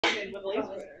Good morning,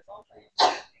 everyone.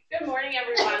 Good morning.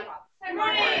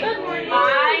 Good morning.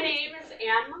 My name is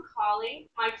Anne McAuley.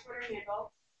 My Twitter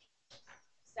handle,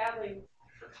 sadly, I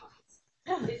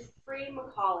forgot, is Free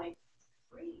McAuley.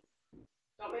 Free.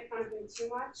 Don't make fun of me too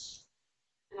much,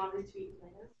 and I'll retweet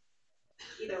later.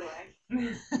 Either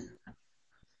way.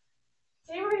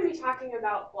 Today we're going to be talking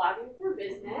about blogging for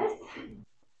business.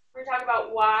 We're going to talk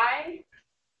about why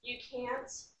you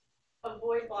can't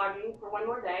avoid blogging for one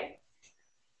more day,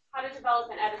 how to develop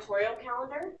an editorial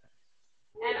calendar,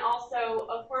 and also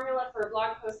a formula for a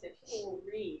blog post that people will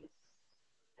read.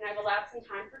 And I've allowed some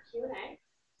time for Q&A.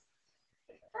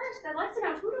 But first, I'd like to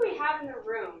know, who do we have in the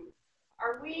room?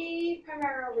 Are we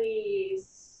primarily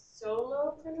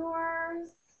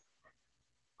solopreneurs?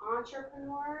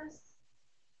 Entrepreneurs?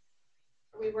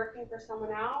 Are we working for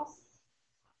someone else?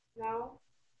 No?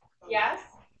 Yes?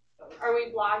 Are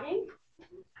we blogging?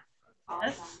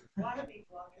 Awesome. Wanna be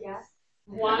blogging. Yes.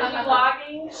 Want to be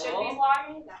blogging? Should be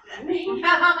blogging? That's me.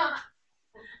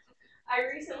 I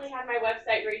recently had my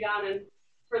website redone, and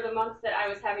for the months that I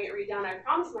was having it redone, I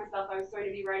promised myself I was going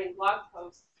to be writing blog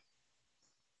posts,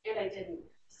 and I didn't.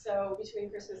 So between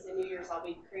Christmas and New Year's, I'll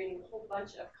be creating a whole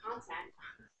bunch of content.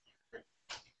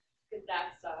 Because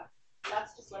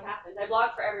that's just what happens. I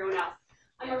blog for everyone else.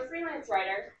 I'm a freelance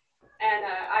writer, and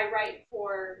I write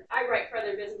for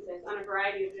other businesses on a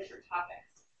variety of different topics.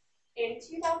 In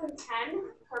 2010,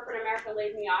 corporate America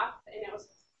laid me off, and it was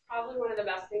probably one of the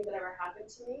best things that ever happened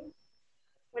to me.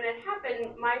 When it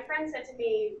happened, my friend said to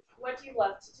me, "What do you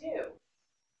love to do?"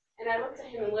 And I looked at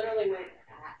him and literally went,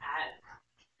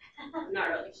 I'm not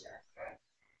really sure.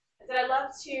 I said, "I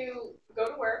love to go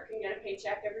to work and get a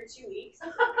paycheck every 2 weeks."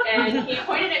 And he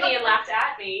pointed at me and laughed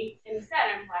at me, and he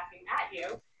said, "I'm laughing at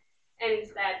you." And he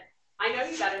said, "I know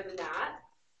you better than that.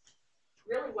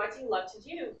 Really, what do you love to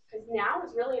do? Because now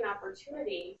is really an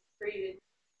opportunity for you to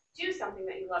do something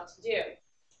that you love to do."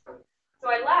 So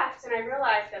I left, and I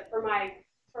realized that for my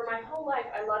whole life,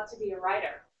 I love to be a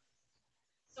writer.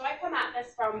 So I come at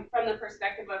this from the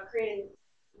perspective of creating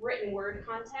written word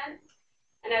content.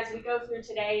 And as we go through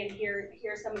today and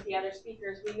hear some of the other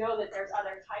speakers, we know that there's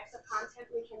other types of content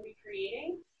we can be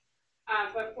creating.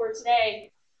 But for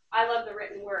today, I love the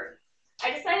written word. I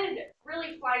decided,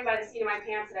 really flying by the seat of my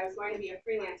pants, that I was going to be a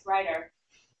freelance writer.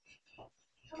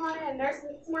 Come on in. There's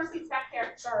some more seats back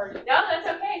there. Sorry. No, that's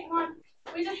okay. Come on.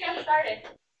 We just got started.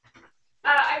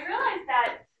 I realized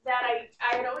that I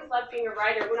had always loved being a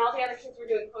writer. When all the other kids were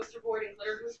doing poster board and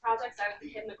glitter glue projects, I was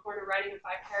the kid in the corner writing a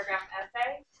 5-paragraph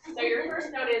essay. So your first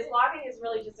note is, blogging is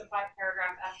really just a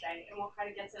 5-paragraph essay, and we'll kind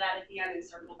of get to that at the end and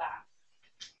circle back.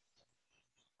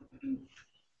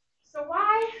 So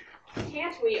why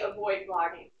can't we avoid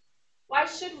blogging? Why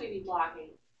should we be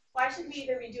blogging? Why should we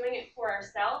either be doing it for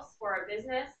ourselves, for our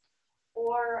business,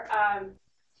 or on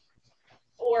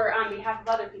behalf of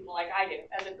other people like I do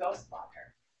as a ghost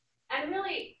blogger? And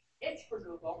really, it's for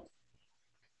Google.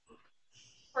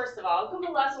 First of all,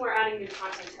 Google loves when we're adding new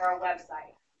content to our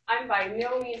website. I'm by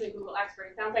no means a Google expert.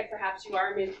 It sounds like perhaps you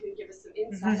are. Maybe you could give us some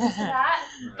insight into that.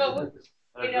 But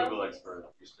I'm a Google expert. I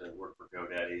used to work for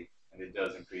GoDaddy, and it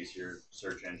does increase your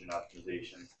search engine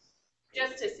optimization.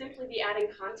 Just to simply be adding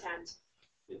content.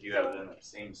 If you have the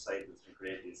same site that's been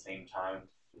created at the same time,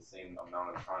 the same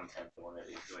amount of content, the one that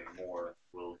is doing more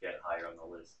will get higher on the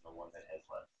list than the one that has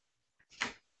less.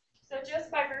 So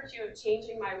just by virtue of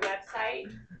changing my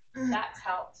website, that's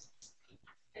helped.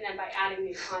 And then by adding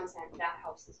new content, that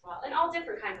helps as well. And all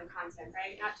different kinds of content,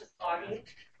 right? Not just blogging.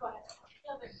 Go ahead.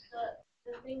 Yeah, but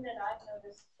the thing that I've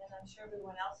noticed, and I'm sure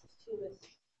everyone else is too, is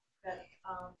that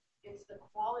it's the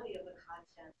quality of the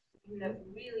content that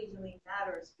really, really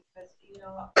matters. Because,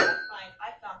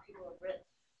 I found people have written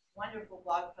wonderful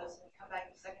blog posts and come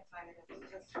back the second time and it's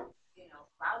just,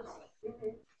 lousy.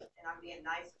 And I'm being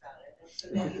nice about it. And so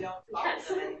then you don't follow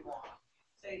them anymore.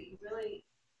 So you really,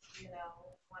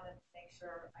 want to make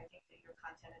sure, I think, that your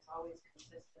content is always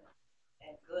consistent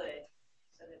and good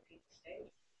so that people stay.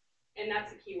 And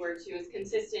that's a key word too, is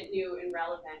consistent, new, and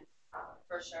relevant.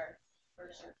 For sure. For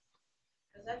sure.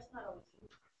 Because that's not always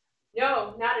easy.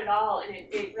 No, not at all. And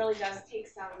it really does take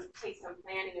some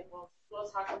planning, and we'll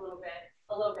talk a little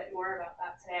bit more about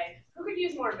that today. Who could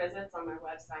use more visits on their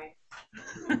website?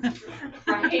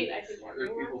 Right? I think everyone.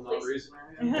 People not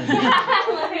reasoning.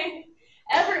 Yeah,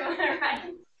 everyone,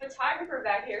 right? Photographer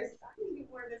back here is talking to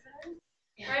more visitors.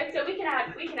 Right? So we can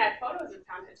add photos of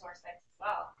content to our sites as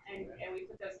well. And we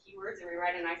put those keywords and we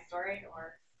write a nice story,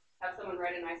 or have someone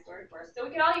write a nice story for us. So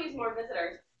we can all use more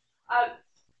visitors.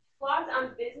 Blogs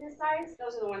on business sites,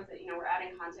 those are the ones that we're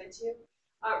adding content to,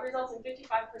 results in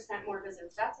 55% more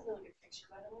visits. That's a really good picture,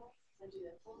 by the way. I do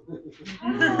that.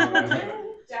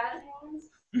 Jazz.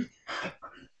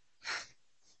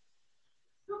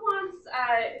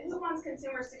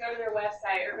 consumers to go to their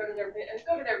website or go to their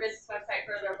business website,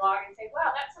 go to their blog, and say,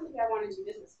 "Wow, that's somebody I want to do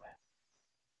business with."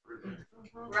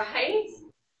 Right?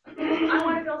 I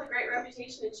want to build a great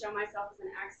reputation and show myself as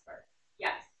an expert.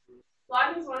 Yes.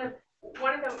 Blogging is one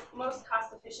of the most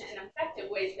cost-efficient and effective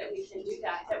ways that we can do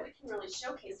that we can really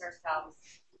showcase ourselves,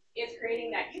 is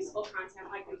creating that useful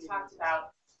content like we talked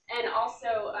about. And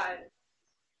also,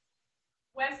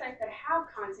 websites that have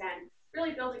content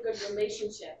really build a good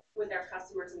relationship with their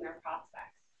customers and their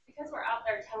prospects, because we're out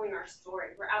there telling our story.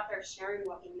 We're out there sharing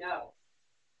what we know.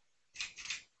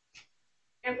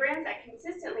 And brands that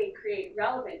consistently create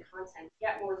relevant content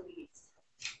get more leads.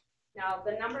 Now,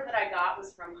 the number that I got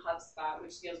was from HubSpot,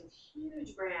 which deals with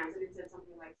huge brands, and it said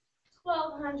something like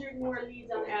 1,200 more leads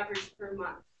on average per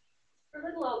month. For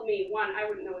little old me, one, I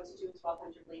wouldn't know what to do with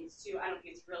 1,200 leads. Two, I don't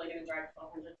think it's really going to drive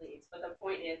 1,200 leads. But the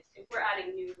point is, if we're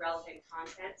adding new relevant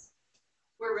content,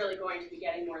 we're really going to be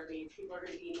getting more leads. People are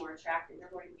going to be more attracted.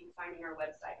 They're going to be finding our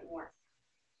website more.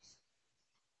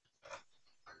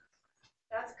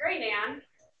 That's great, Anne.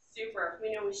 Super.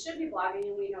 We know we should be blogging,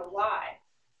 and we know why.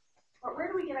 But where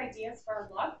do we get ideas for our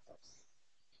blog posts?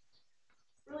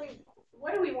 Really,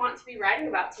 what do we want to be writing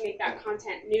about to make that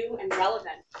content new and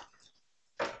relevant?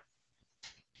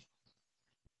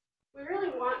 We really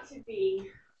want to be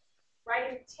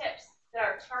writing tips that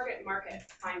our target market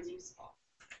finds useful.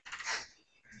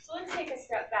 So let's take a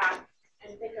step back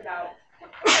and think about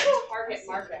our target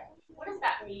market. What does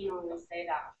that mean when we say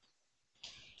that?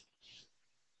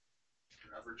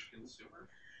 Your average consumer.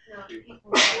 No,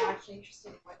 people are actually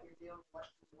interested in what you're doing, what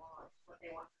you want, what they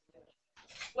want from you.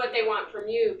 What they want from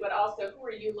you, but also who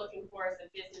are you looking for as a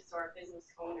business or a business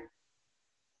owner?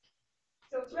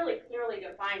 So it's really clearly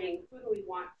defining who do we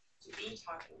want to be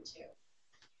talking to.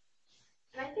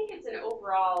 And I think it's an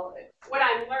overall, what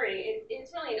I'm learning,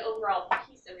 it's really an overall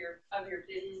piece of your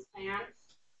business plan,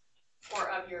 or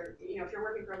of your, if you're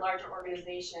working for a larger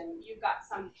organization, you've got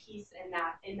some piece in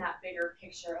that bigger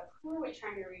picture of who are we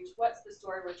trying to reach, what's the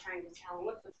story we're trying to tell, and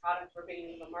what's the product we're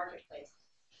bringing to the marketplace.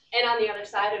 And on the other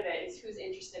side of it is who's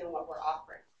interested in what we're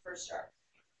offering, for sure.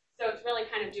 So it's really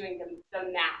kind of doing the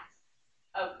math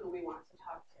of who we want to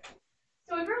talk to.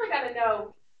 So we've really got to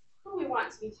know who we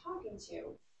want to be talking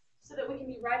to, so that we can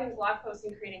be writing blog posts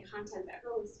and creating content that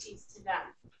really speaks to them.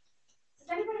 Does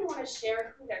anybody want to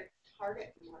share who their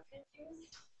target market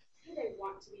is? Who they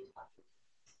want to be talking to?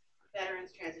 Veterans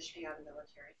transitioning out of the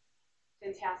military.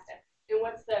 Fantastic. And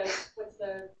what's the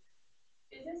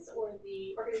business or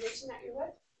the organization that you're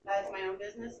with? That's my own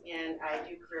business, and I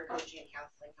do career coaching and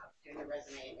counseling, doing the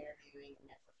resume and interviewing and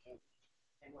networking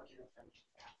and working with them.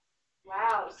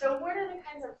 Wow. So what are the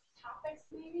kinds of topics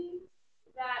maybe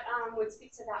that would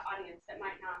speak to that audience that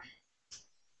might not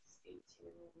speak to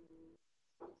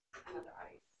another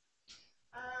audience?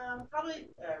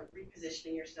 Probably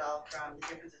repositioning yourself from the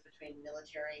differences between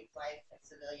military life and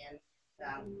civilian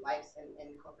lives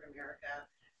in corporate America,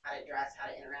 how to dress,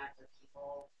 how to interact with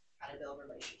people, how to build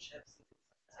relationships. And things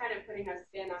like that. Kind of putting a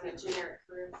spin on a generic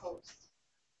career post.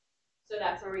 So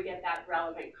that's where we get that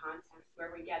relevant content,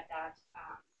 where we get that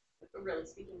really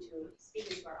speaking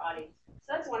to our audience. So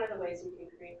that's one of the ways we can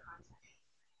create content.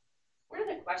 What are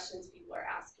the questions people are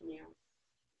asking you?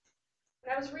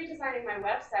 When I was redesigning my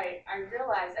website, I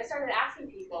realized I started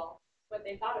asking people what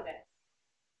they thought of it.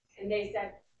 And they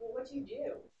said, "Well, what do you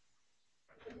do?"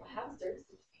 I said, "Well, I have a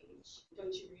services page.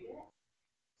 Don't you read it?"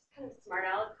 It's kind of a smart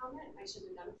aleck comment. I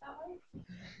shouldn't have done it that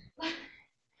way.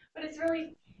 But it's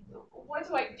really, what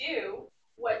do I do?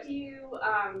 What do you,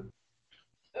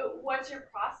 what's your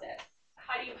process?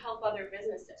 How do you help other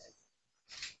businesses?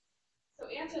 So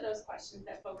answer those questions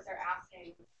that folks are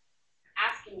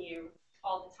asking you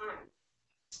all the time.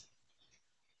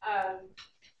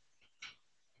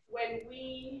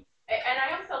 And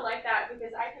I also like that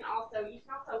because you can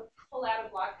also pull out a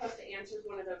blog post that answers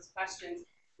one of those questions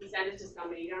and send it to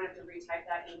somebody. You don't have to retype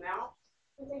that email.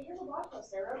 And say, here's a blog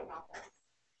post I wrote about this.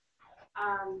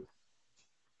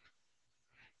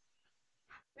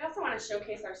 We also want to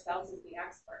showcase ourselves as the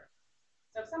expert.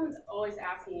 So if someone's always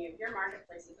asking you, if your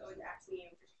marketplace is always asking you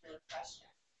a particular question,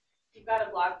 you've got a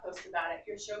blog post about it,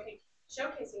 you're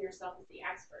showcasing yourself as the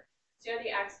expert. So you're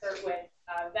the expert with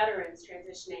veterans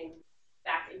transitioning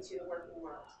back into the working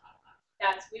world.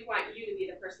 We want you to be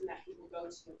the person that people go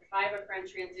to. If I have a friend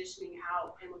transitioning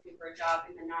out and looking for a job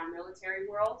in the non-military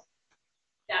world,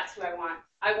 that's who I want.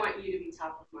 I want you to be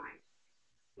top of mind.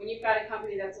 When you've got a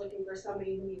company that's looking for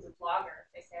somebody who needs a blogger,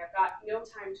 they say, I've got no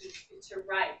time to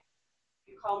write.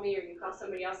 You call me or you call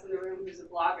somebody else in the room who's a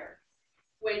blogger.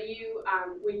 When you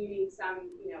need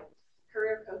some,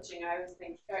 career coaching, I always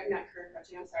think, not career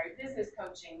coaching, I'm sorry, business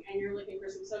coaching, and you're looking for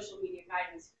some social media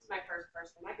guidance, who's my first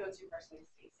person? My go-to person is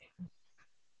Stacey.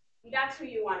 That's who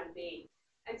you want to be.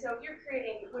 And so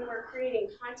if when we're creating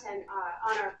content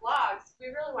on our blogs, we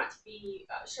really want to be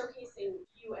showcasing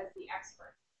you as the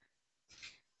expert.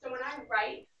 So when I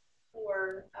write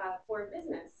for a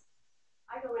business,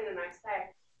 I go in and I say,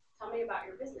 tell me about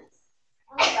your business.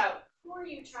 Tell me about who are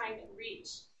you trying to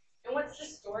reach, and what's the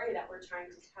story that we're trying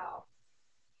to tell.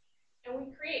 And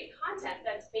we create content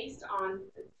that's based on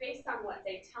what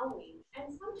they tell me.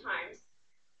 And sometimes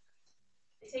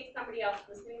it takes somebody else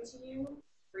listening to you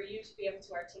for you to be able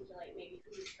to articulate maybe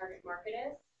who your target market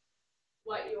is,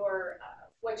 what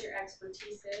your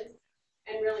expertise is,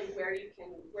 and really where you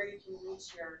can reach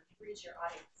your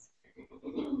audience.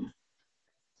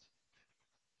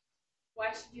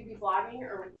 Why should you be blogging,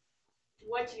 or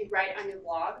what do you write on your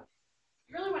blog?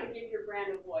 You really want to give your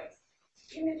brand a voice.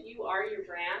 Even if you are your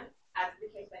brand, as the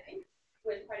case I think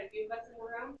with quite a few of us in the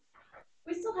room,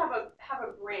 we still have a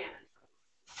brand.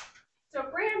 So a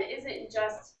brand isn't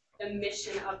just the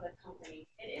mission of the company.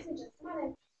 It isn't just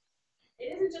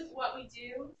what we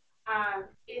do.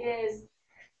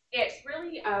 It's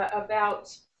really about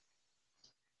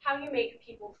how you make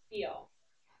people feel.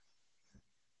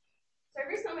 So I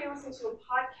recently listened to a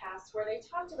podcast where they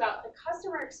talked about the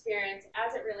customer experience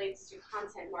as it relates to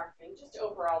content marketing, just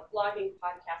overall blogging,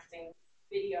 podcasting,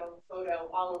 video, photo,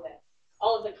 all of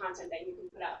the content that you can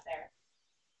put out there.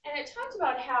 And it talked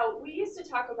about how we used to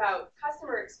talk about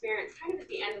customer experience kind of at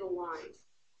the end of the line.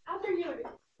 After you had,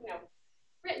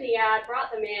 written the ad,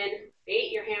 brought them in, they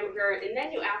ate your hamburger, and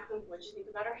then you ask them, what did you think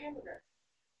about our hamburger?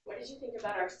 What did you think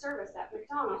about our service at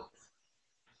McDonald's?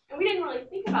 And we didn't really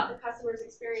think about the customer's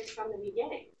experience from the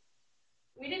beginning.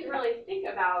 We didn't really think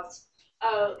about,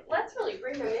 let's really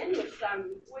bring them in with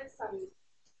some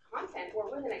content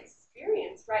or with an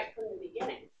experience right from the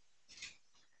beginning.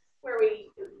 Where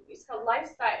it's called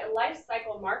life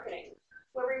cycle marketing,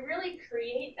 where we really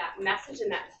create that message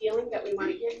and that feeling that we want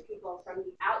to give people from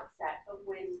the outset of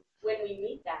when we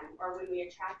meet them or when we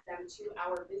attract them to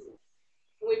our business.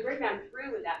 And we bring them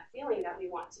through with that feeling that we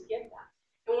want to give them.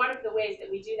 And one of the ways that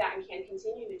we do that and can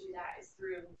continue to do that is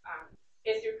through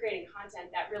creating content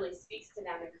that really speaks to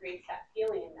them and creates that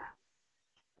feeling in them.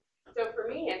 So for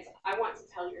me, it's, I want to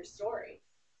tell your story.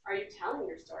 Are you telling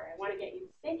your story? I want to get you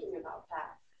thinking about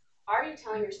that. Are you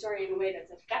telling your story in a way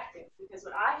that's effective? Because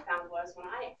what I found was when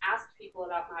I asked people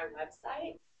about my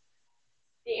website,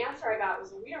 the answer I got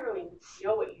was, well, we don't really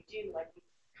know what you do. Like, we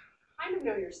kind of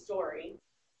know your story,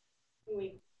 and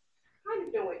we kind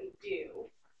of know what you do.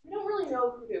 We don't really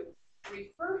know who to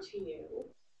refer to you.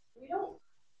 We don't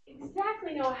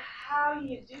exactly know how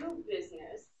you do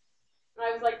business. And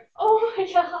I was like, oh my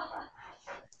God,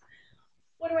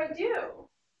 what do I do?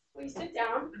 Well, you sit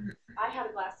down. I had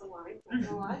a glass of wine, not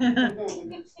gonna lie.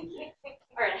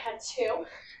 All right, I had two.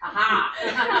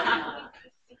 Aha!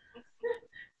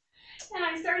 And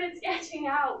I started sketching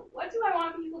out, what do I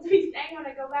want people to be saying when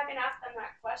I go back and ask them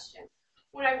that question?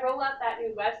 When I roll out that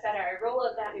new website, or I roll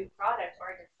out that new product, or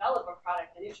I develop a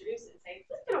product and introduce it and say, is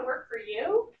this gonna work for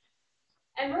you?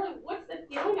 And really, what's the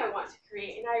feeling I want to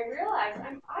create? And I realized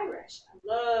I'm Irish. I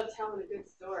love telling a good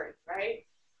story, right?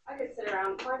 I could sit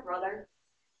around with my brother.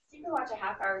 You can watch a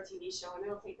half-hour TV show, and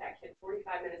it'll take that kid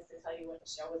 45 minutes to tell you what the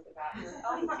show was about.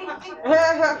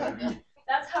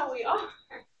 That's how we are.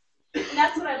 And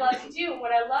that's what I love to do. And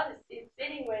what I love is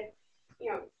sitting with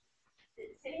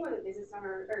a business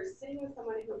owner or sitting with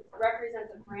someone who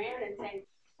represents a brand and saying,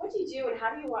 what do you do and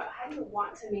how do you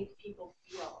want to make people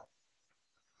feel?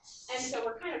 And so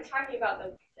we're kind of talking about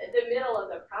the middle of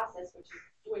the process,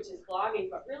 which is blogging,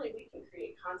 but really we can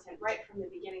create content right from the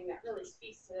beginning that really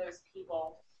speaks to those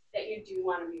people that you do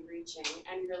want to be reaching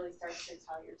and really starts to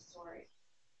tell your story.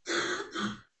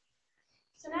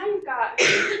 So now you've got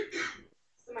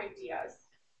some ideas.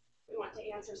 We want to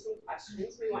answer some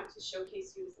questions. We want to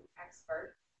showcase you as an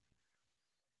expert.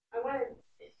 I want to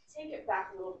take it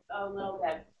back a little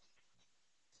bit.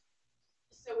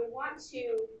 So we want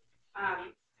to,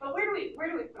 but where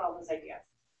do we put all those ideas?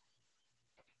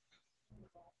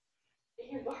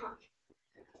 In your blog.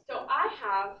 So I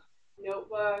have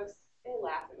notebooks. They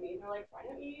laugh at me. They're like, why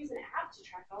don't you use an app to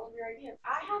track all of your ideas?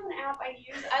 I have an app I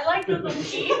use. I like the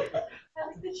peep. I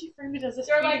like that you framed it as a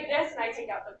They're like this, and I take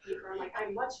out the paper. I'm like,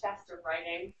 I'm much faster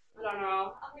writing. I don't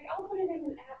know. I'm like, I'll put it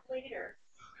in an app later.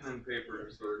 Pen and paper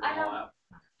is the I original app.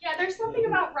 Yeah, there's something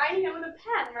about writing it with a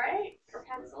pen, right? Or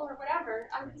pencil or whatever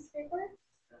on a piece of paper.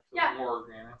 Yeah. More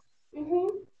organic.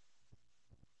 Mm-hmm.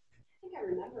 I think I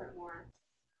remember it more.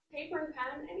 Paper and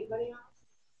pen, anybody else?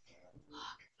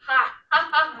 Ha ha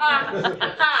ha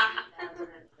ha ha.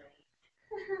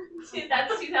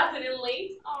 That's 2000 and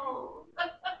late. Oh.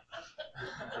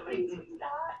 Somebody tweet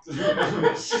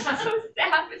that. So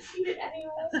sad, but tweet it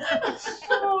anyway.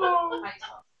 Oh.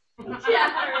 Yeah,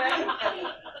 right.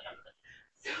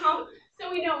 So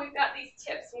we know we've got these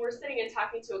tips when we're sitting and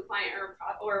talking to a client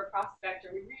or a prospect,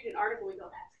 or we read an article, we go,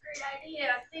 that's a great idea,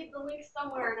 save the link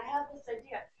somewhere, and I have this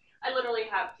idea. I literally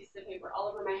have pieces of paper all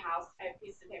over my house. I have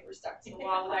pieces of paper stuck to the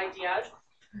wall with ideas.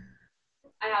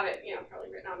 I have it, probably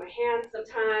written on my hand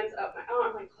sometimes, up my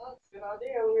arm. I'm like, oh, that's a good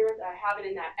idea. I have it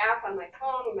in that app on my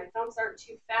phone when my thumbs aren't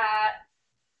too fat.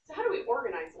 So how do we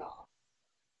organize it all?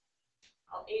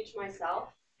 I'll age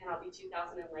myself, and I'll be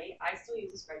 2000 and late. I still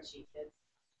use a spreadsheet, kids.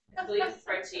 I still use a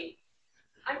spreadsheet.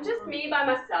 I'm just me by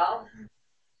myself.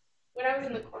 When I was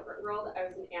in the corporate world, I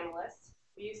was an analyst.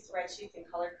 We used spreadsheets and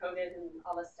color-coded and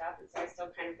all this stuff, and so I still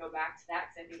kind of go back to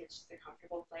that because I think it's just a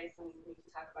comfortable place, and we can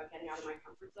talk about getting out of my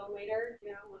comfort zone later,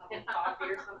 we'll have a coffee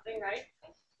or something, right?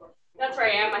 That's where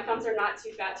I am. My thumbs are not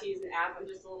too fat to use an app. I'm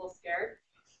just a little scared.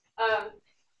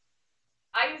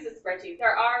 I use a spreadsheet.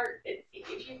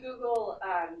 If you Google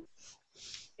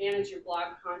manage your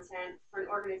blog content for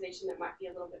an organization that might be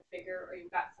a little bit bigger, or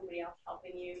you've got somebody else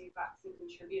helping you, you've got some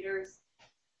contributors,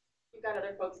 you've got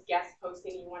other folks guest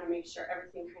posting, you want to make sure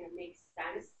everything kind of makes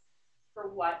sense for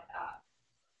where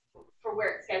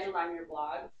it's scheduled on your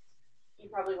blog. You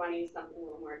probably want to use something a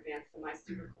little more advanced than my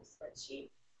super cool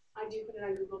spreadsheet. I do put it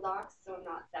on Google Docs, so I'm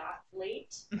not that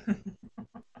late.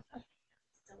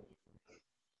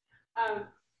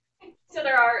 So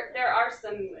there are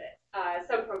some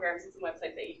programs and some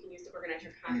websites that you can use to organize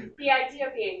your content. The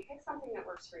idea being, pick something that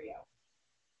works for you.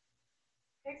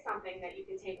 Pick something that you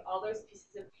can take all those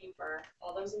pieces of paper,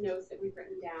 all those notes that we've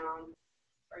written down,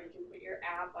 or you can put your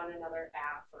app on another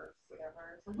app or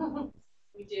whatever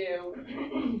we do,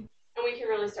 and we can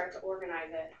really start to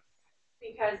organize it,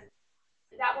 because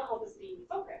that will help us be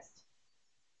focused.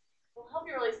 It will help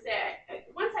you really say,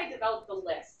 once I developed the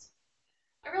list,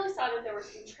 I really saw that there were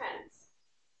some trends.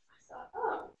 I saw,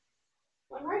 well,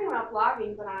 I'm writing about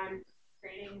blogging, but I'm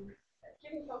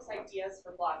giving folks ideas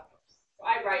for blog posts. So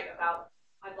I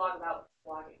blog about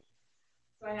blogging.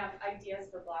 So I have ideas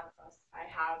for blog posts. I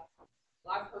have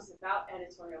blog posts about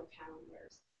editorial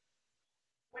calendars.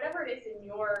 Whatever it is in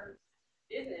your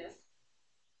business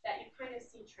that you kind of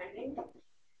see trending,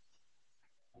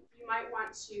 you might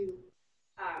want to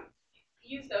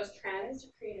use those trends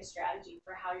to create a strategy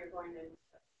for how you're going to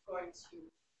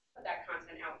put that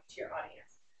content out to your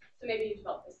audience. So maybe you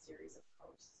develop a series of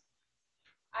posts.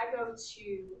 I go to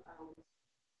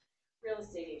real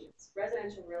estate agents,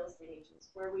 residential real estate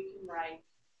agents, where we can write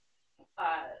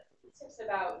tips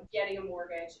about getting a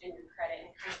mortgage and your credit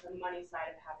and kind of the money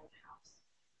side of having a house.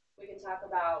 We can talk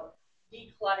about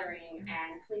decluttering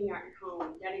and cleaning out your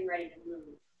home, getting ready to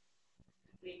move.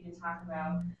 We can talk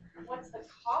about what's the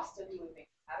cost of moving.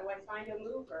 How do I find a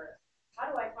mover? How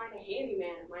do I find a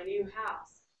handyman at my new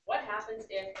house? What happens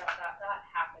if that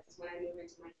happens when I move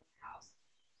into my new house?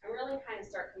 And really kind of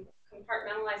start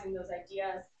compartmentalizing those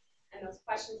ideas and those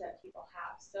questions that people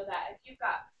have, so that if you've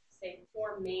got, say,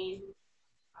 4 main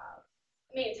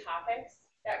topics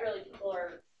that really people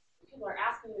are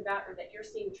asking you about, or that you're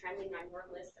seeing trending on your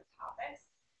list of topics,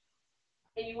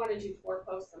 and you want to do 4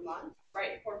 posts a month,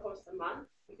 right? 4 posts a month,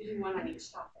 you could do 1 on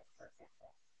each topic, for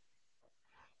example.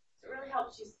 So it really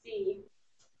helps you see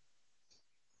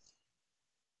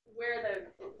where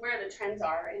the trends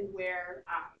are, and where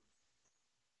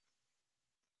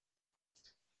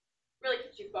really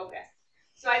keeps you focused.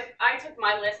 So I took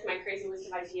my crazy list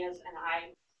of ideas, and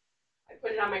I put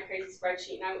it on my crazy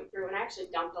spreadsheet, and I went through and I actually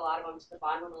dumped a lot of them to the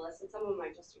bottom of the list, and some of them I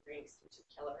just erased, which is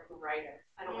killer. I'm a writer.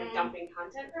 I don't like dumping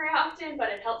content very often, but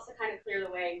it helps to kind of clear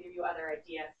the way and give you other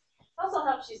ideas. It also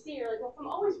helps you see, you're like, well, if I'm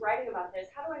always writing about this,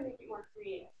 how do I make it more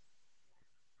creative?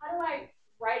 How do I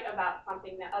write about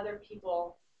something that other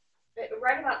people,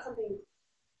 write about something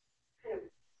kind of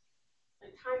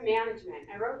like time management.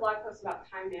 I wrote a blog post about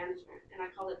time management, and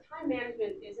I called it Time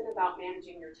Management Isn't About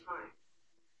Managing Your Time.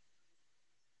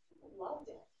 People loved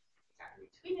it. It got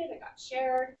retweeted, it got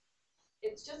shared.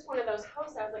 It's just one of those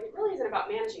posts I was like, it really isn't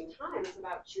about managing time, it's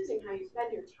about choosing how you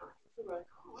spend your time. People were like,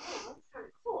 oh wow, that's kind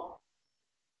of cool.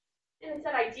 And it's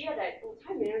that idea that, well,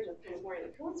 time management is kind of boring.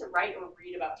 Like, who wants to write or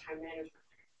read about time management?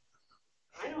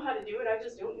 I know how to do it, I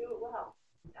just don't do it well.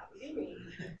 That would be me.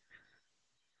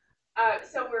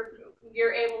 So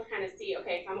you're able to kind of see,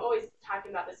 okay, if I'm always talking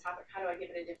about this topic, how do I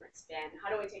give it a different spin? How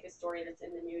do I take a story that's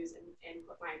in the news and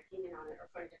put my opinion on it, or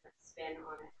put a different spin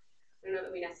on it? I don't know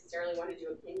that we necessarily want to do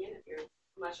opinion if you're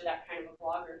much of that kind of a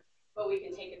blogger, but we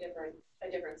can take a different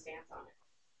stance on it.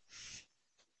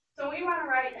 So when we want to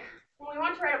write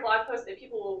a blog post that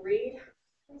people will read,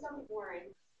 please don't be boring,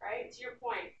 right? To your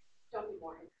point, don't be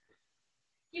boring.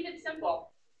 Keep it simple.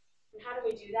 And how do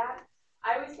we do that?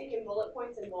 I always think in bullet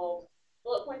points and bold.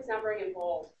 Bullet points, numbering, and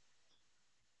bold.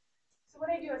 So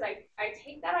what I do is I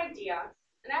take that idea,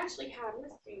 and I actually have,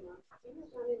 where's Dana?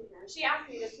 Dana's not in here. She asked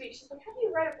me this week, she's like, how do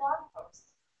you write a blog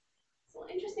post? So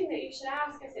interesting that you should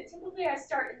ask. I said, typically I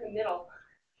start in the middle.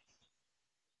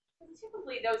 And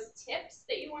typically those tips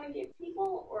that you want to give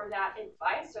people, or that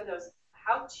advice, or those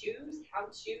how-tos, how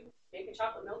to make a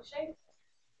chocolate milkshake,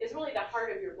 is really the heart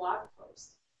of your blog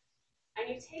post. And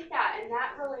you take that, and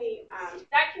that really,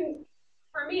 that can,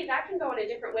 for me, that can go in a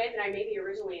different way than I maybe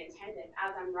originally intended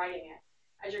as I'm writing it.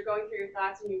 As you're going through your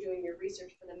thoughts and you're doing your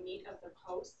research for the meat of the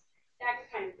post, that can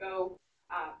kind of go,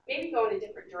 maybe go in a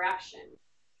different direction.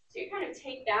 So you kind of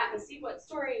take that and see what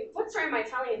story am I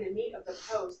telling in the meat of the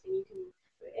post,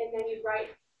 and then you write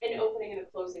an opening and a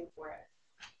closing for it.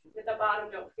 At the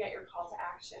bottom, don't forget your call to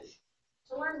action.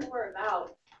 To learn more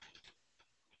about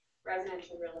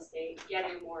residential real estate,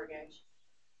 getting a mortgage,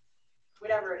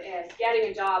 whatever it is, getting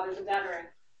a job as a veteran,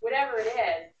 whatever it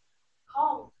is,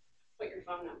 call, put your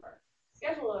phone number,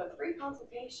 schedule a free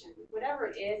consultation, whatever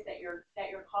it is that your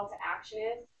call to action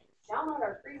is. Download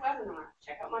our free webinar,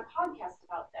 check out my podcast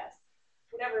about this,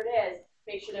 whatever it is,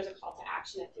 make sure there's a call to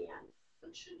action at the end.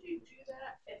 But should you do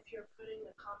that if you're putting the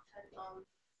content on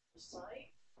the site?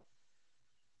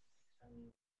 I mean,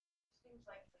 it seems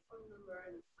like the phone number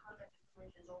and contact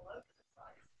information is all over the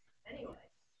site. Anyway.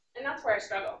 And that's where I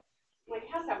struggle. Like,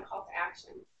 it has to have a call to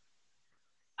action.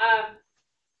 I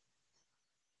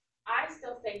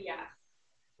still say yes.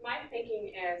 My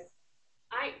thinking is,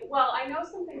 I know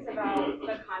some things about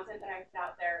the content that I put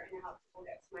out there and how people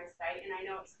get to my site, and I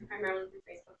know it's primarily through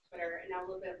Facebook, Twitter, and now a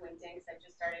little bit of LinkedIn, because I've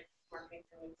just started marketing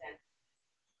through LinkedIn.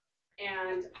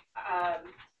 And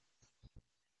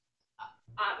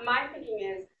my thinking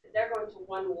is they're going to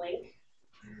one link,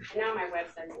 and now my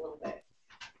website's a little bit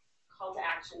call to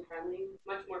action friendly,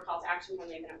 much more call to action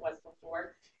friendly than it was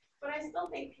before. But I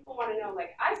still think people want to know,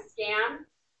 like, I scan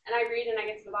and I read and I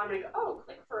get to the bottom and I go, oh,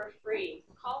 click for a free,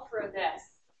 call for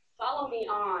this, follow me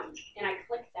on, and I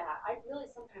click that. I really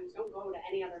sometimes don't go to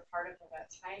any other part of the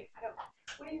website. I don't.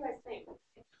 What do you guys think?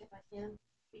 If I can,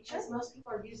 because most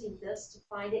people are using this to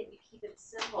find it, you keep it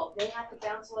simple. They have to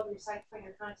bounce all over your site to find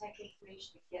your contact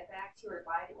information to get back to you or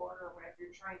buy the order or whatever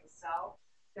you're trying to sell.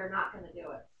 They're not going to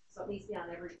do it. So it needs to be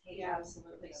on every page,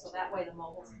 absolutely. So that way the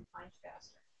mobiles can find you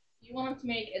faster. You want them to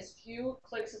make as few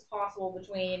clicks as possible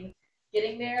between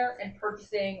getting there and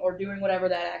purchasing or doing whatever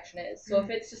that action is. So if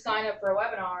it's to sign up for a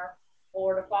webinar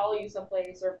or to follow you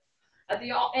someplace, or at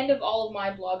the end of all of my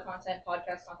blog content,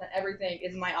 podcast content, everything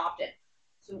is my opt-in.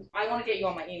 So I want to get you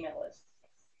on my email list.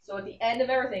 So at the end of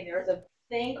everything, there's a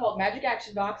thing called Magic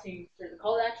Action Box, and there's a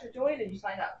call to action to join, and you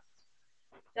sign up.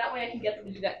 That way I can get them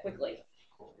to do that quickly.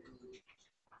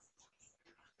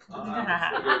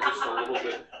 They're just a little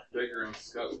bit bigger in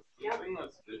scope. Anything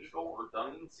that's digital,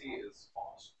 redundancy is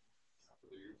awesome.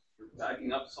 You're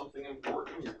backing up something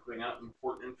important, you're putting out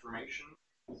important information.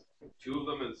 Two of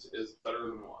them is better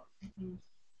than one.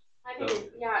 I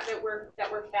think, that we're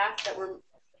fast, that we're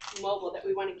mobile, that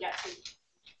we want to get to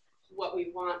what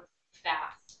we want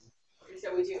fast. And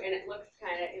so we do, and it might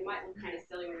look kind of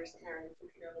silly when you're sitting there on the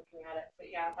computer looking at it, but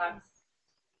yeah,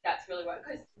 that's really what,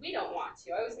 because we don't want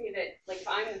to. I always think that, like, if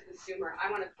I'm the consumer, I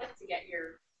want to click to get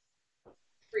your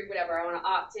free whatever. I want to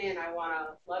opt in. I want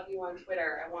to love you on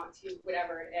Twitter. I want to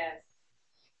whatever it is.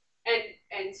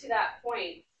 And to that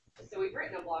point, so we've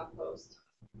written a blog post.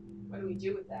 What do we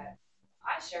do with that?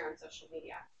 I share on social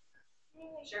media.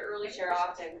 Share early, share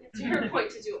often. To your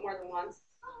point, to do it more than once.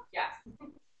 Yes.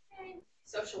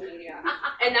 Social media.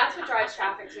 And that's what drives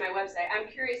traffic to my website. I'm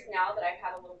curious now that I've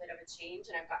had a little bit of a change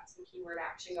and I've got some keyword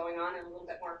action going on and a little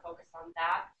bit more focus on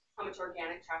that, how much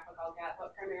organic traffic I'll get,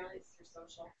 but primarily it's through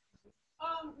social.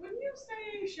 When you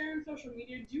say sharing social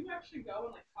media, do you actually go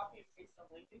and like copy and paste the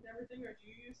link into everything, or do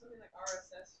you use something like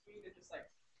RSS feed to just like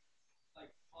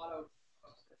auto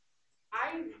post it?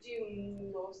 I do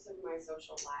most of my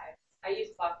social lives. I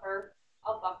use Buffer.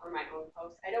 I'll buffer my own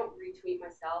posts. I don't retweet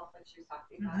myself like she was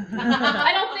talking about. I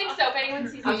don't think so. If anyone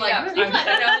sees me, I'm shutting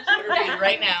down the Twitter feed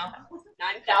right now.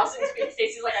 9,000 tweets.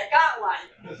 Stacey's like, I got one.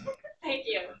 Thank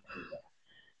you.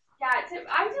 Yeah,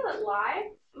 I do it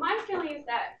live. My feeling is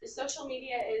that social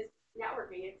media is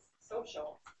networking. It's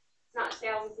social. It's not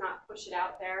sales. It's not push it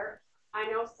out there. I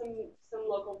know some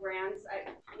local brands.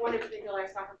 One in particular I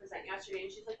saw her present yesterday,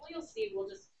 and she's like, well, you'll see. We'll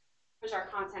just push our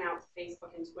content out to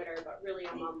Facebook and Twitter, but really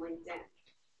I'm on LinkedIn.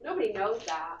 Nobody knows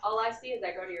that. All I see is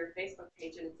I go to your Facebook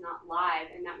page and it's not live,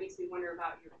 and that makes me wonder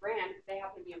about your brand if they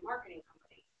happen to be a marketing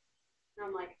company. And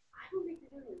I'm like, I don't think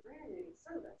you're doing your brand any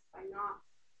service by not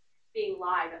being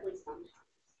live at least sometimes.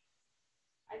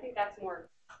 I think that's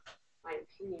more my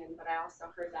opinion, but I also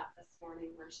heard that this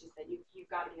morning where she said you've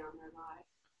got to be on there live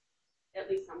at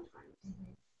least sometimes.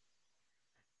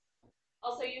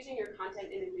 Also, using your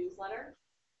content in a newsletter,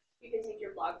 you can take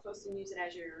your blog post and use it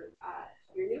as your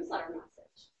newsletter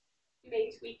message. You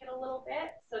may tweak it a little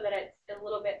bit so that it's a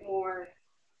little bit more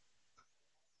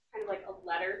kind of like a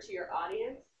letter to your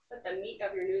audience, but the meat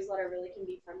of your newsletter really can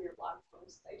be from your blog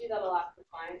post. I do that a lot for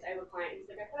clients. I have a client who's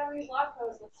like, I put out a new blog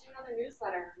post, let's do another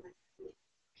newsletter. I'm like,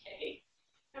 okay.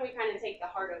 And we kind of take the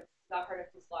heart of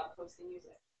this blog post and use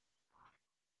it.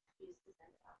 Use to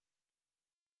send it out.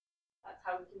 That's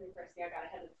how we can refer. See, I got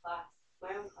ahead of the class,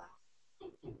 my own class.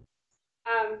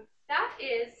 That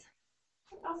is,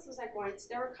 what else was I going to?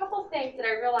 There were a couple things that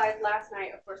I realized last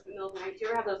night, of course, in the middle of the night. Do you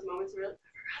ever have those moments where you're like,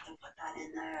 I forgot to put that in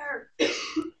there?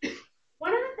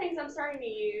 One of the things I'm starting to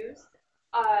use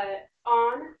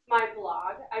on my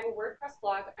blog, I have a WordPress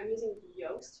blog. I'm using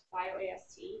Yoast,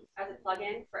 Y-O-A-S-T, as a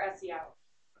plugin for SEO.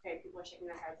 Okay, people are shaking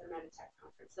their heads. I'm at a tech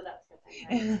conference, so that's a good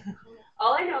thing. Right?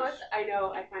 All I know is I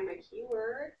find my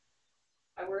keyword,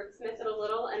 I wordsmith it a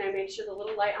little, and I make sure the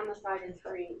little light on the side is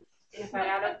green. And if I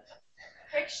add a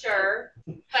picture,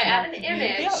 if I add an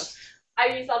image, I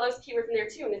use all those keywords in there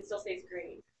too, and it still stays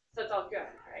green. So it's all good,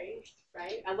 right?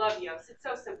 Right? I love Yoast. It's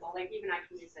so simple. Like, even I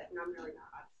can use it, and I'm really not.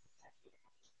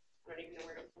 I don't even know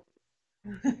where to put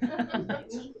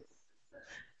it.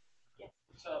 Yeah.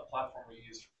 What's a platform you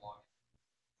use for blogging?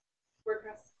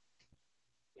 WordPress.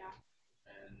 Yeah.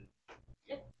 And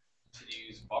did you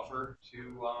use Buffer to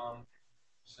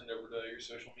send over to your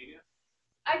social media?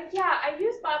 I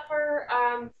use Buffer.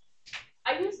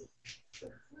 I use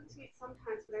Hootsuite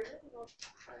sometimes, but I really love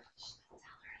Buffer. Tell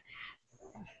her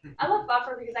that. I love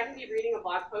Buffer because I can be reading a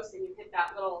blog post and you hit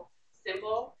that little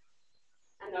symbol,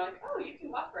 and they're like, oh, you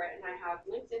can buffer it. And I have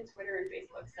LinkedIn, Twitter, and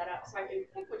Facebook set up so I can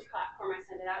pick which platform I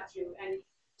send it out to. And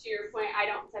to your point, I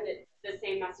don't send it the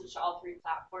same message to all 3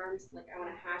 platforms. Like, I want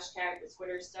to hashtag the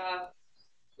Twitter stuff.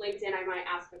 LinkedIn, I might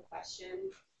ask a question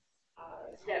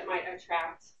that might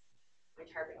attract my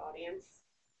target audience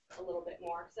a little bit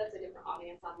more, because that's a different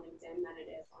audience on LinkedIn than it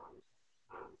is on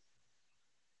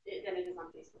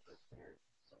Facebook or Twitter.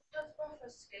 So does Buffer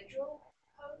schedule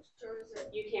posts, or is it?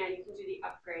 You can do the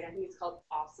upgrade. I think it's called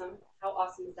Awesome. How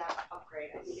awesome is that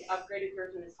upgrade? I think the upgraded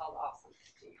version is called Awesome.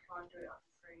 So you can't do it on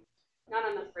the free. Not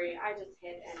on the free. I just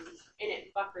hit and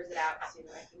it buffers it out too.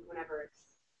 I think whenever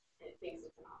it thinks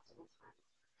it's an optimal time.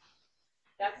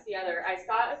 That's the other. I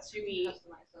saw a tweet.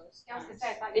 Customize those. Yeah, I was gonna say,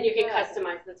 I thought And you can could.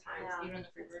 customize the times. Yeah, Even in the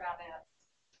free it's version. about that.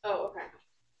 Oh, okay.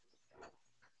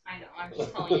 I know, I'm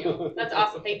just telling you. That's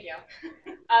awesome. Thank you.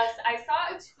 I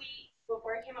saw a tweet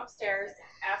before I came upstairs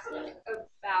asking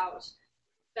about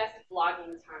best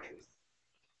blogging times.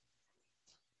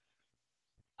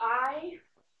 I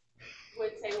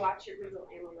would say watch your Google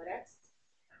Analytics.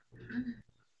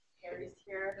 Carrie's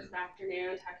here this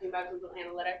afternoon talking about Google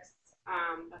Analytics.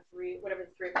 Whatever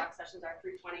the 3 o'clock sessions are,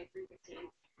 3:20, 3:15.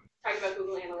 Talking about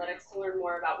Google Analytics to learn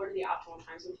more about what are the optimal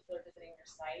times when people are visiting your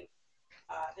site.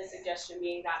 The suggestion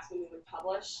being that's when you would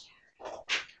publish.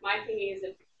 My thinking is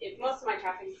if most of my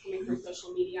traffic is coming from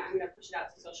social media, I'm going to push it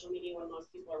out to social media when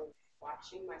most people are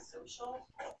watching my social,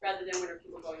 rather than when are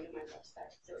people going to my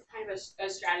website. So it's kind of a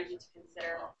strategy to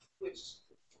consider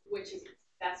which is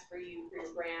best for you, for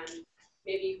your brand.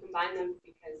 Maybe you combine them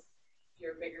because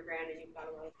you're a bigger brand and you've got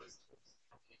a lot of those tools.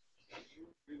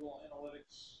 Google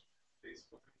Analytics,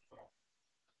 Facebook, and Twitter.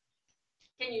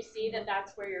 Can you see that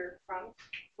that's where you're from?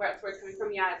 Where it's coming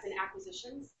from? Yeah, it's in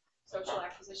acquisitions, social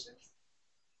acquisitions.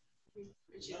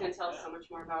 And she's going to tell us so much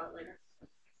more about it later.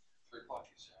 3 o'clock,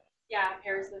 you said. Yeah,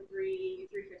 pairs the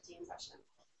 3:15 session.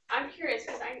 I'm curious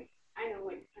because I know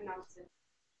like enough to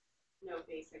know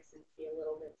basics and be a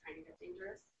little bit kind of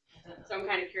dangerous. So I'm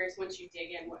kind of curious, once you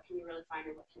dig in, what can you really find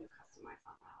and what can you customize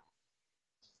on that?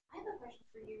 I have a question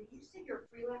for you. You said you're a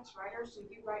freelance writer, so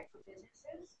you write for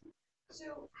businesses.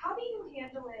 So how do you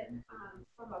handle it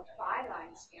from a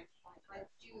byline standpoint? Like,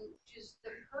 does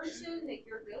the person that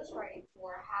you're ghostwriting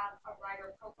for have a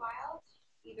writer profile,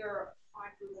 either on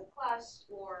Google Plus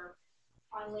or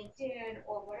on LinkedIn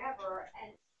or whatever,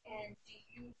 and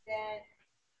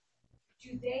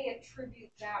do they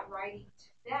attribute that writing to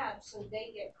them so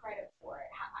they get credit for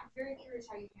it? I'm very curious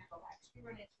how you handle that, because we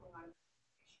run into a lot of.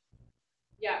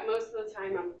 Yeah, most of the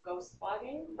time I'm ghost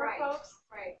blogging for folks.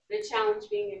 Right. The challenge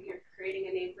being if you're creating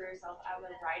a name for yourself as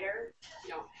a writer, you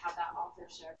don't have that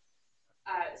authorship.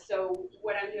 So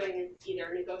what I'm doing is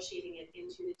either negotiating it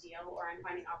into the deal, or I'm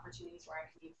finding opportunities where I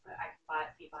can be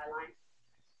byline.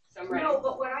 So I'm ready. No,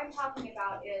 but what I'm talking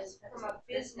about is from a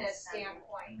business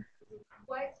standpoint.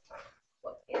 What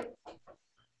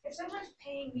if someone's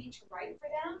paying me to write for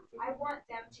them, I want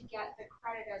them to get the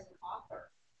credit as an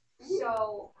author.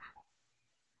 So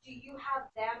do you have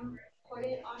them put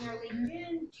it on their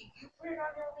LinkedIn? Do you put it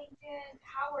on their LinkedIn?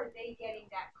 How are they getting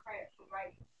that credit for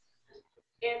writing?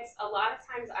 It's a lot of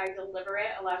times I deliver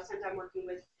it. A lot of times I'm working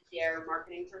with their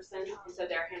marketing person, so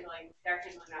they're handling that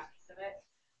piece of it.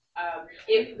 So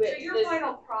your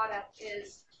final product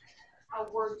is a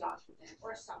Word document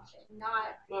or something,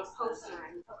 not most of the posted.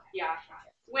 time. Yeah.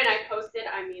 When I post it,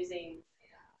 I'm using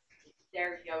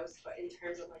their Yoast, but in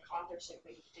terms of like authorship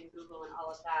and Google and all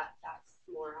of that, that's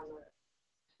more on the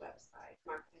website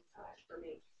marketing side for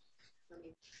me.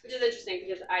 Which is interesting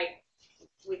because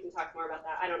we can talk more about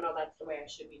that. I don't know that's the way I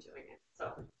should be doing it.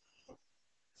 So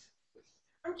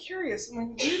I'm curious,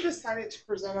 when you decided to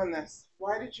present on this,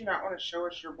 why did you not want to show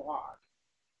us your blog?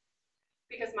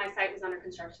 because my site was under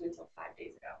construction until 5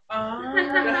 days ago.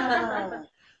 Ah,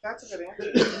 that's a good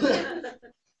answer.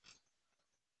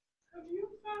 Have you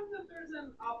found that there's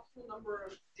an optimal number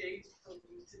of days per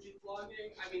week to be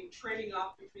blogging? I mean, trading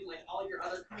off between like all your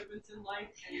other commitments in life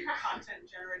and your content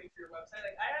generating for your website.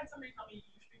 Like I had somebody tell me you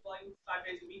should be blogging 5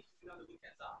 days a week, you know, the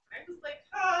weekends off. And I was like,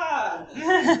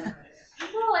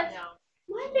 Well,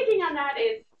 my thinking on that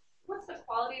is, what's the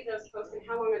quality of those posts and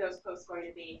how long are those posts going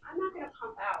to be? I'm not going to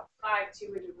pump out 5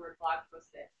 200-word blog posts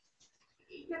that,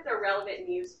 if they're relevant and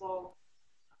useful.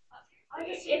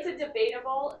 It's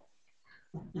debatable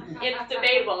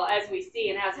as we see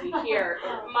and as we hear.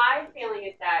 My feeling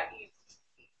is that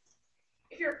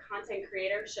if you're a content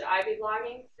creator, should I be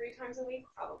blogging 3 times a week?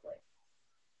 Probably.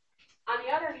 On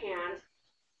the other hand,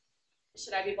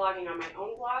 should I be blogging on my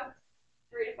own blog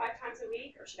 3 to 5 times a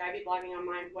week, or should I be blogging on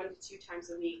mine 1 to 2 times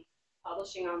a week,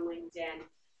 publishing on LinkedIn,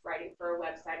 writing for a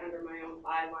website under my own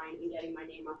byline, and getting my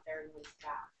name up there and links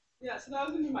back? yeah, so that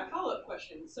was going to be my follow-up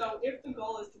question. So if the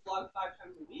goal is to blog 5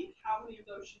 times a week, how many of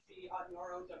those should be on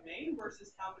your own domain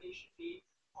versus how many should be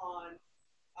on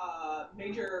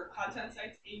major content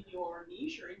sites in your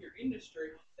niche or in your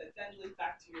industry that then link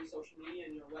back to your social media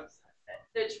and your website?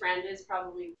 The trend is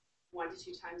probably 1 to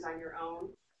 2 times on your own,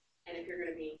 and if you're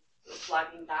going to be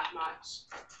blogging that much,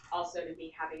 also to be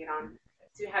having it on,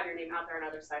 to have your name out there on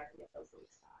other sites and get those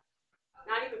links back.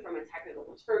 Not even from a technical,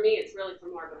 for me, it's really from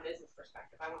more of a business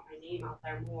perspective. I want my name out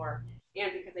there more,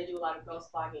 and because I do a lot of ghost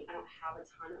blogging, I don't have a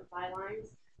ton of bylines,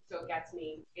 so it gets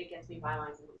me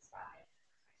bylines and links back.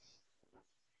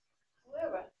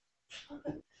 However,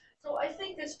 so I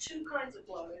think there's 2 kinds of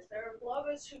bloggers. There are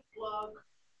bloggers who blog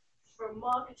for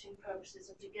marketing purposes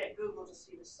and to get Google to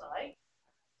see the site.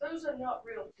 Those are not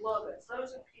real bloggers.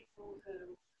 Those are people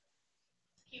who,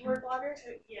 Keyword bloggers?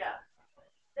 yeah.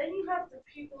 Then you have the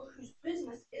people whose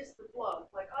business is the blog.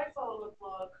 Like I follow a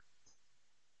blog.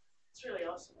 It's really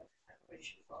awesome. Everybody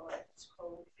should follow it. It's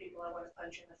called People I Want to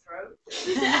Punch in the Throat.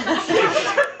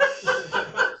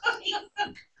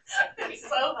 It's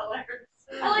so hilarious.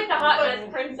 I like the hot mess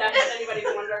princess, if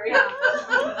anybody's wondering.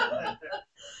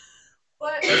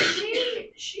 But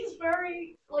she's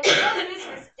very, like, her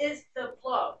business is the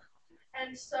blog.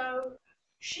 And so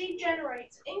she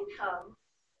generates income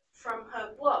from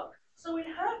her blog. So in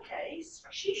her case,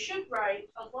 she should write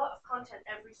a lot of content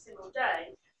every single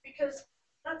day because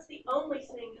that's the only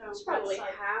thing her She probably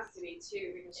website has to be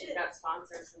too, because she's got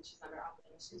sponsors and she's under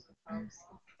obligations with folks.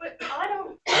 But I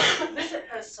don't visit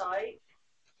her site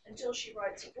until she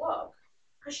writes a blog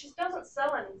because she doesn't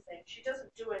sell anything. She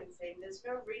doesn't do anything. There's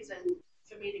no reason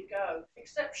for me to go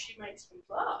except she makes me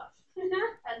laugh,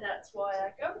 and that's why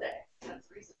I go there. That's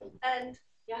reasonable. And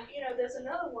Yeah. you know, there's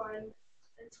another one.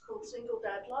 It's called Single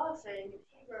Dad Laughing, and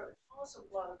he wrote an awesome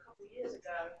blog a couple of years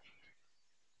ago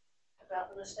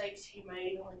about the mistakes he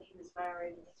made when he was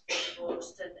married and was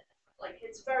divorced, and like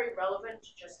it's very relevant to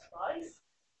just life.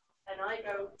 And I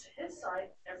go to his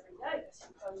site every day because he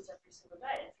posts every single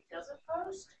day. If he doesn't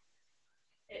post,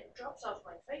 it drops off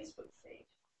my Facebook feed,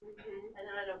 and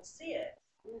then I don't see it.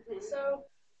 So,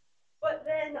 but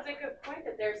then That's a good point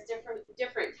that there's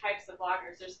different types of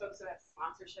bloggers. There's folks who have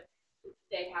sponsorship.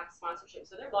 They have sponsorship,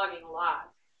 so they're blogging a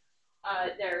lot.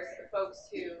 There's folks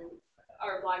who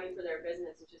are blogging for their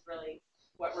business, which is really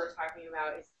what we're talking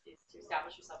about, is to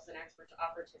establish yourself as an expert, to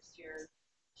offer tips to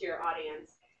your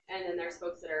audience. And then there's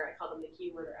folks that are, I call them the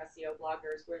keyword or SEO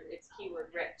bloggers, where it's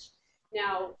keyword rich.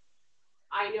 Now,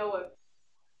 I know a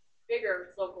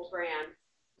bigger local brand.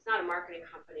 It's not a marketing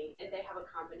company, and they have a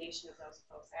combination of those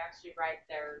folks. I actually write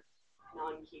their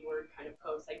non-keyword kind of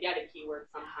posts. I get a keyword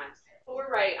sometimes, but what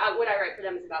I write for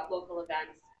them is about local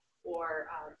events, or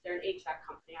they're an HVAC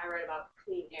company. I write about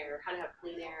clean air, how to have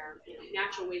clean air,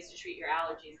 natural ways to treat your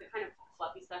allergies, the kind of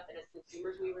fluffy stuff that as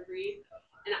consumers we would read.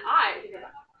 And because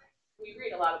we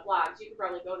read a lot of blogs, you could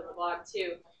probably go to the blog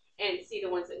too and see the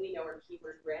ones that we know are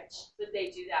keyword rich, but they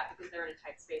do that because they're in a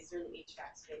tight space, they're in the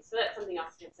HVAC space. So that's something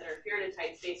else to consider. If you're in a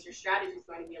tight space, your strategy is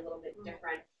going to be a little bit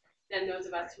different than those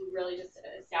of us who really just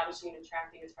establishing and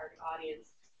attracting a target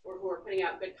audience, or who are putting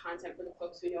out good content for the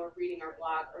folks we know are reading our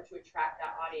blog, or to attract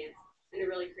that audience and to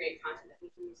really create content that we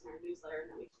can use in our newsletter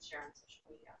and that we can share on social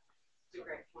media. It's a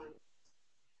great point.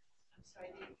 I'm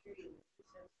sorry, I didn't hear you.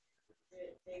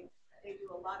 They do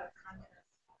a lot of content,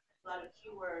 a lot of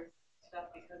keyword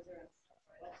stuff because they're in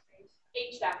what space?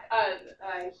 HVAC,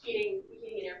 heating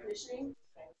and air conditioning.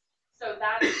 So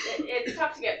it's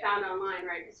tough to get found online,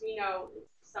 right? Because we know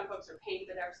some folks are paying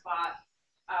for their spot.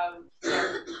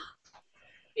 They're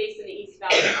based in the East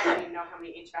Valley. I don't even know how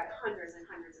many hundreds and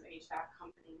hundreds of HVAC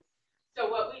companies. So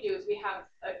what we do is we have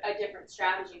a different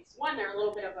strategy. One, they're a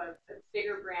little bit of a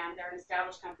bigger brand. They're an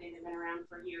established company. They've been around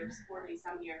for years,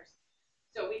 40-some years.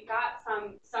 So we've got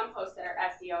some posts that are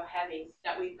SEO heavy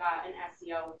that we've got an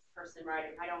SEO person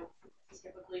writing. I don't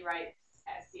typically write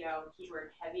SEO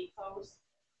keyword heavy posts.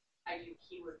 I do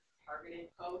keyword targeted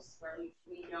posts where we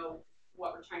know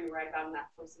what we're trying to write about in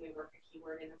that post and we work a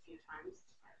keyword in a few times.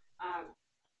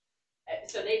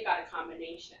 So they've got a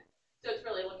combination. So it's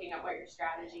really looking at what your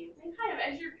strategy is, and kind of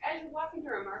as you're walking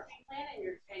through a marketing plan and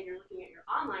you're looking at your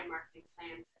online marketing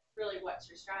plan, really what's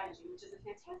your strategy, which is a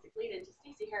fantastic lead into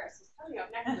Stacey Harris, who's coming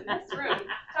up next in this room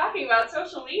talking about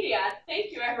social media.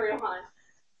 Thank you, everyone.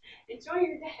 Enjoy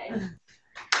your day.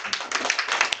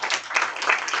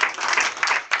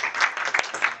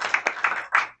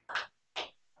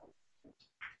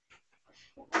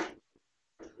 I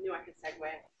knew I could segue.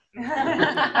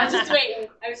 I was just waiting.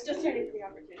 I was just waiting for the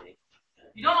opportunity.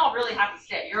 You don't all really have to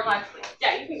stay. You're allowed to leave.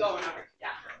 Yeah, you can go whenever.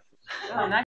 Yeah. Oh, nice.